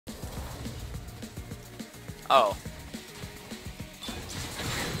Oh.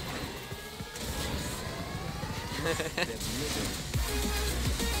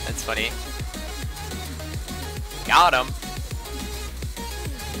 That's funny. Got him.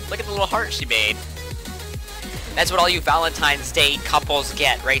 Look at the little heart she made. That's what all you Valentine's Day couples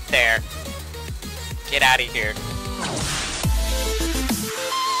get right there. Get out of here.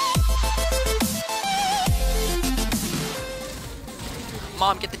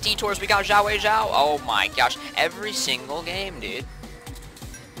 Mom, get the detours. We got Zhao Wei Zhao. Oh my gosh. Every single game, dude.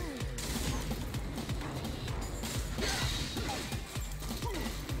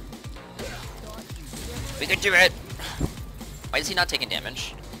 We could do it. Why is he not taking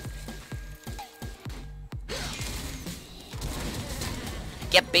damage?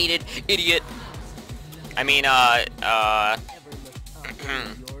 Get baited, idiot. I mean,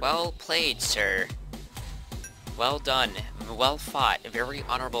 well played, sir. Well done. Well fought. A very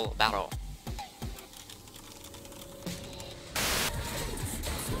honorable battle.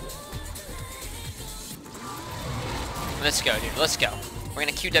 Let's go, dude. Let's go. We're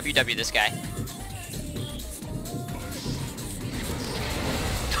gonna QWW this guy.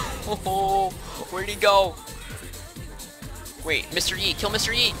 Oh, where'd he go? Wait, Mr. Yi, kill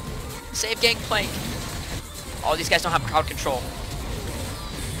Mr. Yi! Save Gangplank! All these guys don't have crowd control.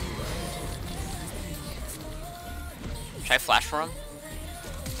 Should I flash for him?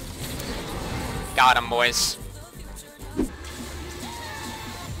 Got him, boys.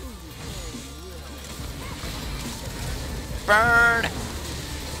 Burn!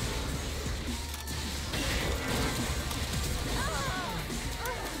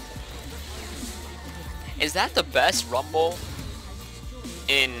 Is that the best Rumble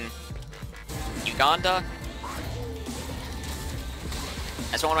in Uganda?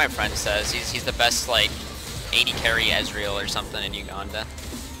 That's what one of my friends says. He's the best, like, AD carry Ezreal or something in Uganda.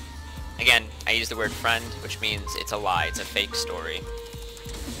 Again, I use the word friend, which means it's a lie. It's a fake story.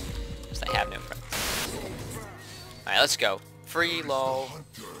 Because I have no friends. Alright, let's go. Free low.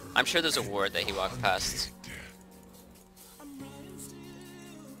 I'm sure there's a ward that he walked past.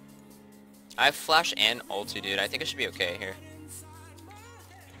 I have flash and ulti, dude. I think I should be okay here.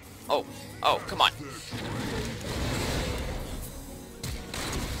 Oh, come on.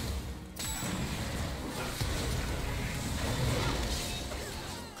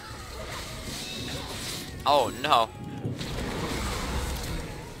 Oh no.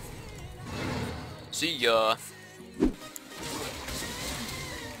 See ya.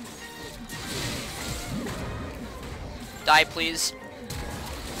 Die, please.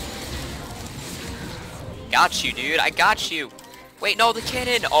 Got you, dude. I got you. Wait, no, the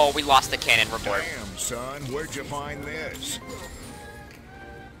cannon. Oh, we lost the cannon report. Damn, son, where'd you find this?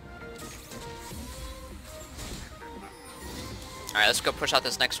 Alright, let's go push out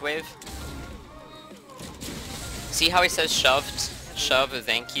this next wave. See how he says shoved? Shove,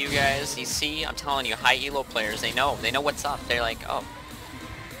 thank you, guys. You see? I'm telling you, high elo players, they know. They know what's up. They're like, oh.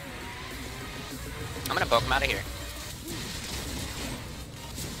 I'm gonna poke him out of here.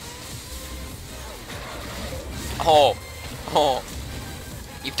 Oh,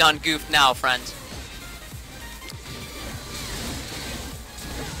 you've done goofed now, friend.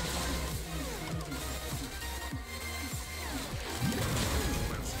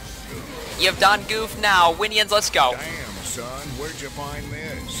 You've done goof now. Winions, let's go. Damn, son, where'd you find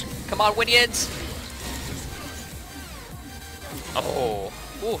this? Come on, Winions. Oh,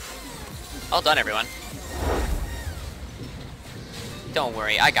 oof. Well done, everyone. Don't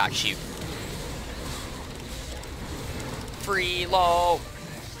worry, I got you. Free low.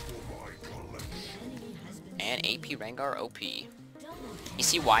 And AP Rengar OP. You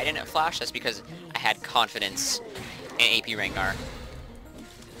see why I didn't flash? That's because I had confidence in AP Rengar.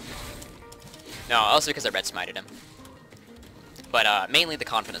 No, also because I red smited him. But mainly the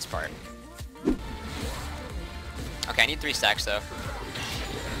confidence part. Okay, I need 3 stacks though.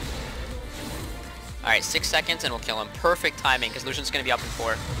 Alright, 6 seconds and we'll kill him. Perfect timing because Lucian's gonna be up in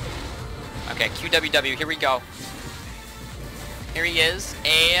 4. Okay, QWW, here we go. Here he is,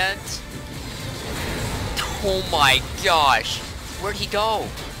 and... Oh my gosh! Where'd he go?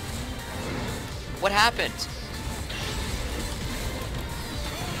 What happened?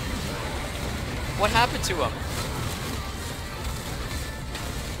 What happened to him?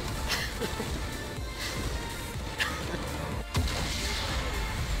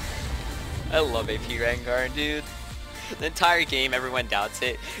 I love AP Rengar, dude. The entire game, everyone doubts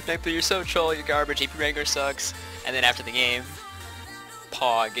it. Nightblue, you're so troll, you're garbage, AP Rengar sucks. And then after the game,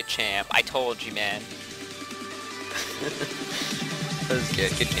 Pog, get champ. I told you, man. That was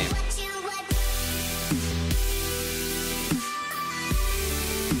good game.